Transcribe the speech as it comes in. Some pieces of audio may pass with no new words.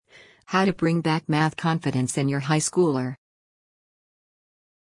How to bring back math confidence in your high schooler.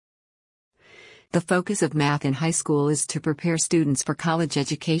 The focus of math in high school is to prepare students for college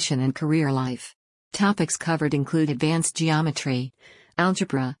education and career life. Topics covered include advanced geometry,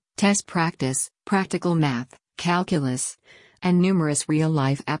 algebra, test practice, practical math, calculus, and numerous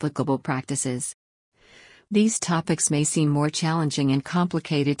real-life applicable practices. These topics may seem more challenging and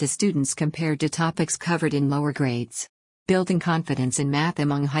complicated to students compared to topics covered in lower grades. Building confidence in math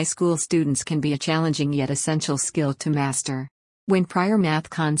among high school students can be a challenging yet essential skill to master. When prior math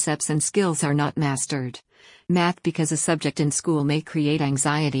concepts and skills are not mastered, math becomes a subject in school may create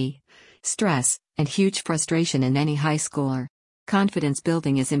anxiety, stress, and huge frustration in any high schooler. Confidence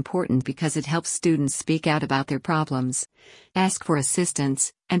building is important because it helps students speak out about their problems, ask for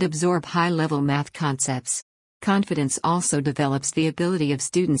assistance, and absorb high-level math concepts. Confidence also develops the ability of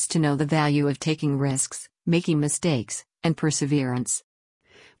students to know the value of taking risks, making mistakes, and perseverance.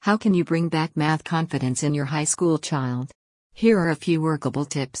 How can you bring back math confidence in your high school child? Here are a few workable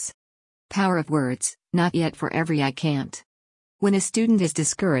tips. Power of words, not yet for every I can't. When a student is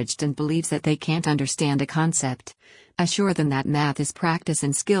discouraged and believes that they can't understand a concept, assure them that math is practice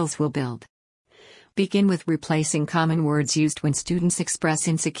and skills will build. Begin with replacing common words used when students express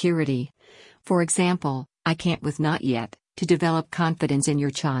insecurity. For example, I can't with not yet, to develop confidence in your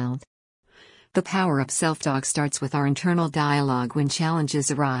child. The power of self-talk starts with our internal dialogue when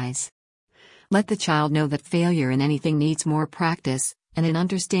challenges arise. Let the child know that failure in anything needs more practice, and an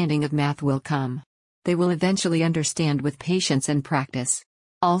understanding of math will come. They will eventually understand with patience and practice.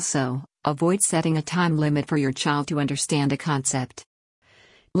 Also, avoid setting a time limit for your child to understand a concept.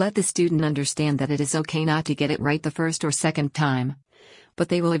 Let the student understand that it is okay not to get it right the first or second time, but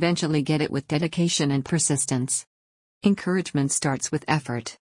they will eventually get it with dedication and persistence. Encouragement starts with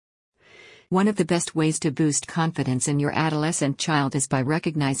effort. One of the best ways to boost confidence in your adolescent child is by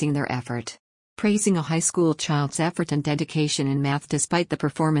recognizing their effort. Praising a high school child's effort and dedication in math despite the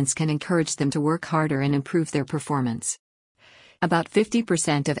performance can encourage them to work harder and improve their performance. About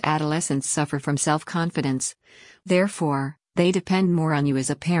 50% of adolescents suffer from self-confidence. Therefore, they depend more on you as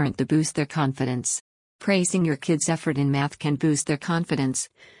a parent to boost their confidence. Praising your kids' effort in math can boost their confidence,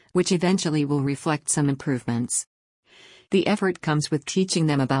 which eventually will reflect some improvements. The effort comes with teaching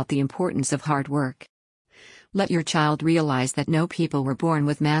them about the importance of hard work. Let your child realize that no people were born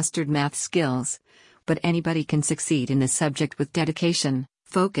with mastered math skills, but anybody can succeed in this subject with dedication,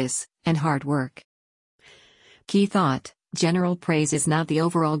 focus, and hard work. Key thought: general praise is not the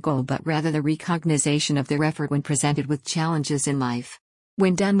overall goal but rather the recognition of their effort when presented with challenges in life.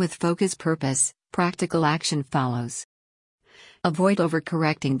 When done with focused purpose, practical action follows. Avoid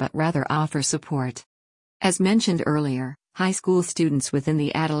overcorrecting but rather offer support. As mentioned earlier, high school students within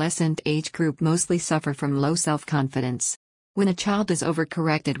the adolescent age group mostly suffer from low self-confidence. When a child is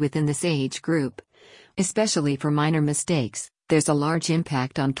overcorrected within this age group, especially for minor mistakes, there's a large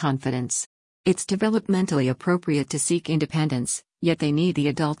impact on confidence. It's developmentally appropriate to seek independence, yet they need the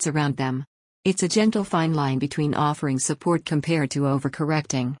adults around them. It's a gentle fine line between offering support compared to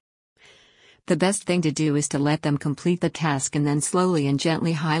overcorrecting. The best thing to do is to let them complete the task and then slowly and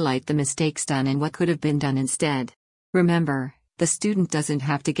gently highlight the mistakes done and what could have been done instead. Remember, the student doesn't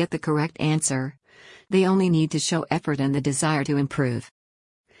have to get the correct answer. They only need to show effort and the desire to improve.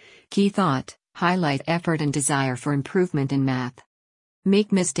 Key thought: highlight effort and desire for improvement in math.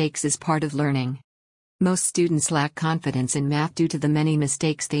 Make mistakes is part of learning. Most students lack confidence in math due to the many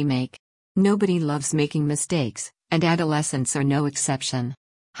mistakes they make. Nobody loves making mistakes, and adolescents are no exception.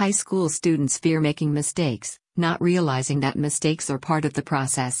 High school students fear making mistakes, not realizing that mistakes are part of the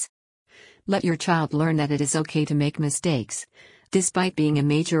process. Let your child learn that it is okay to make mistakes, despite being a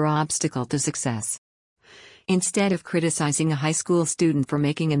major obstacle to success. Instead of criticizing a high school student for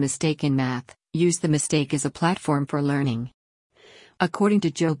making a mistake in math, use the mistake as a platform for learning. According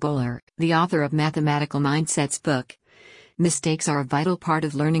to Joe Buller, the author of Mathematical Mindsets book, mistakes are a vital part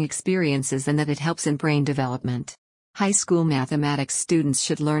of learning experiences and that it helps in brain development. High school mathematics students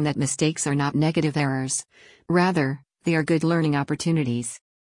should learn that mistakes are not negative errors. Rather, they are good learning opportunities.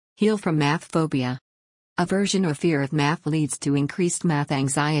 Heal from math phobia. Aversion or fear of math leads to increased math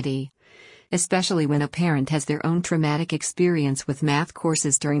anxiety, especially when a parent has their own traumatic experience with math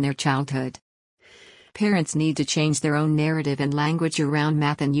courses during their childhood. Parents need to change their own narrative and language around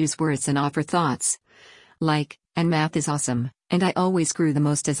math and use words and offer thoughts like, and math is awesome, and I always grew the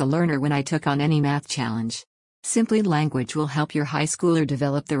most as a learner when I took on any math challenge. Simply language will help your high schooler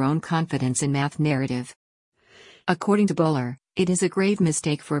develop their own confidence in math narrative. According to Buller, it is a grave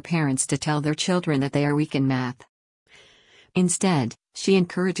mistake for parents to tell their children that they are weak in math. Instead, she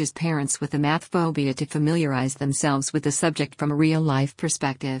encourages parents with a math phobia to familiarize themselves with the subject from a real-life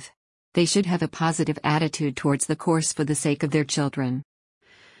perspective. They should have a positive attitude towards the course for the sake of their children.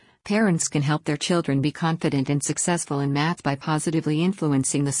 Parents can help their children be confident and successful in math by positively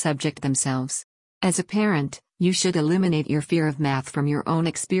influencing the subject themselves. As a parent, you should eliminate your fear of math from your own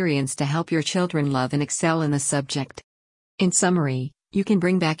experience to help your children love and excel in the subject. In summary, you can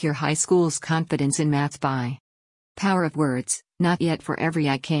bring back your high school's confidence in math by power of words, not yet for every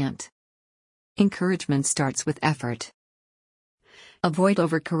I can't. Encouragement starts with effort. Avoid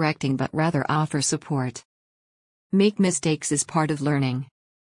overcorrecting but rather offer support. Make mistakes is part of learning.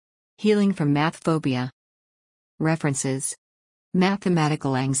 Healing from math phobia. References: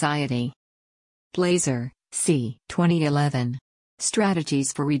 Mathematical Anxiety. Blazer, C. 2011.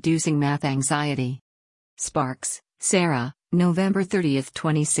 Strategies for Reducing Math Anxiety. Sparks, Sarah, November 30,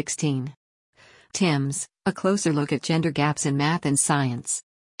 2016. Timms, A Closer Look at Gender Gaps in Math and Science.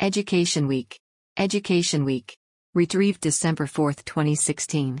 Education Week. Education Week. Retrieved December 4,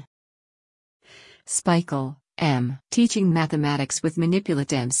 2016. Spikel, M. Teaching Mathematics with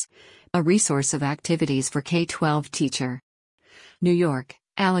Manipulatives. A resource of activities for K-12 teacher. New York,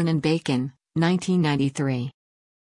 Allen and Bacon, 1993.